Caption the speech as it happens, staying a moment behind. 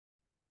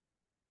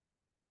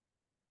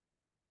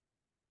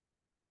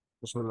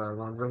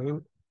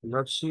Bismillahirrahmanirrahim.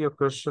 Let's see a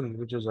question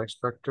which is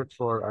expected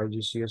for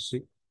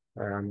IGcSE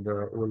and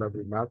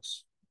O-level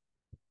maths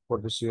for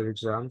this year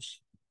exams.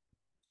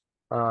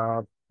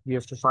 Uh, we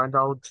have to find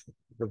out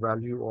the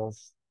value of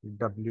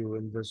W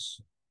in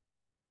this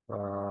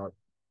uh,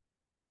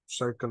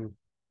 circle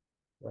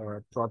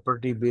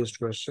property-based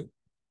question.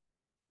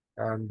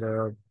 And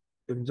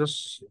in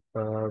this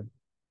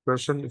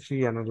question, if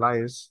we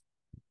analyze,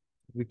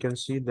 we can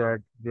see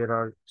that there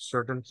are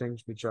certain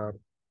things which are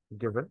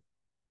given.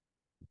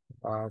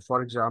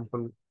 For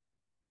example,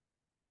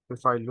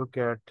 if I look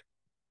at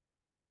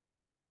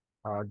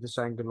this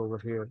angle over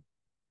here,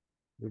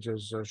 which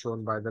is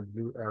shown by the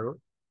blue arrow,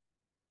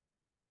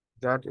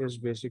 that is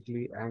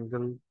basically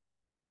angle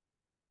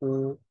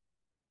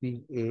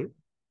OPA,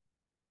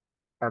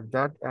 and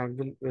that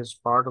angle is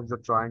part of the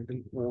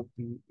triangle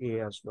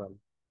OPA as well.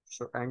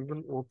 So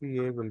angle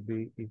OPA will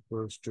be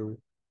equals to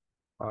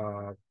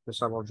the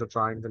sum of the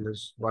triangle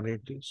is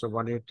 180. So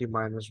 180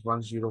 minus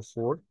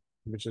 104,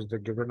 which is the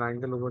given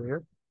angle over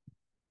here,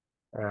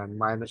 and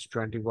minus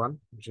 21,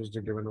 which is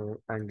the given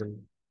angle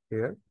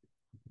here.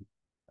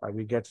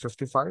 We get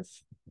 55.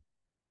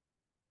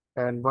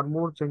 And one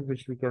more thing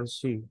which we can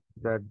see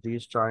that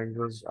these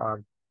triangles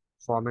are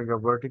forming a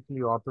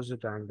vertically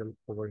opposite angle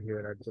over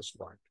here at this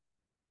point.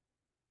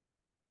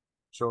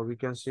 So we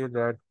can say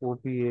that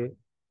OPA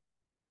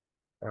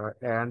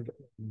and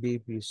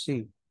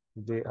BPC,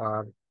 they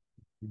are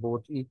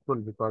both equal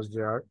because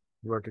they are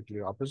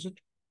vertically opposite.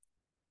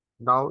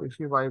 Now, if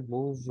I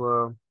move,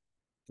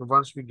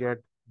 once we get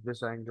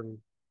this angle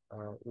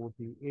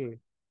OPA,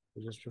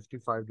 which is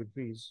 55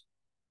 degrees,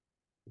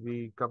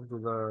 we come to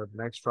the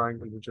next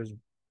triangle, which is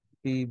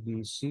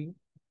PBC.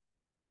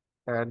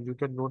 And you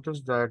can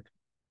notice that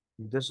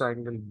this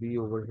angle B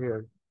over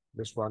here,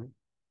 this one,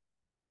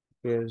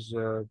 is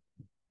uh,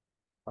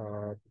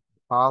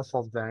 half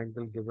of the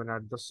angle given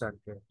at the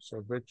center. So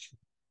which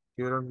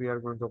theorem we are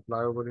going to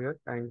apply over here?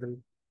 Angle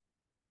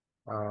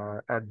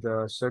at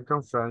the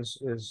circumference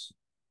is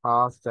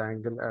half the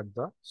angle at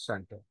the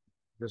center.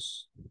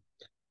 This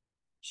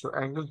So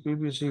angle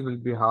PBC will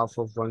be half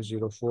of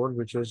 104,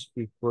 which is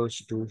equals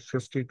to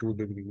 52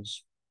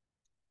 degrees.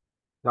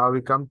 Now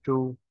we come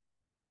to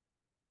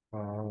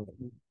uh,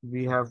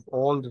 we have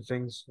all the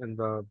things in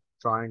the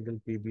triangle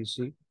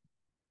PBC,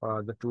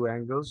 the two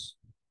angles,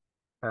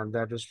 and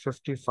that is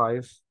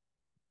 55.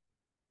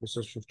 This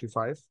is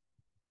 55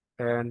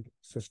 and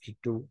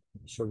 52.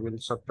 So we'll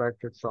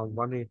subtract it from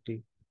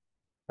 180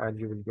 and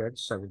you will get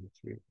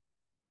 73.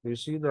 You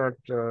see that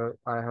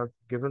I have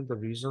given the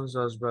reasons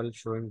as well,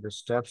 showing the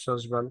steps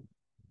as well.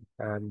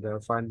 And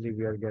finally,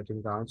 we are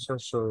getting the answer.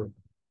 So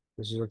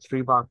this is a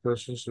 3-mark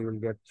question, so you'll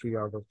get 3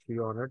 out of 3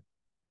 on it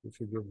if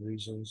you give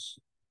reasons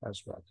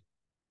as well.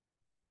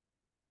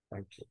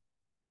 Thank you.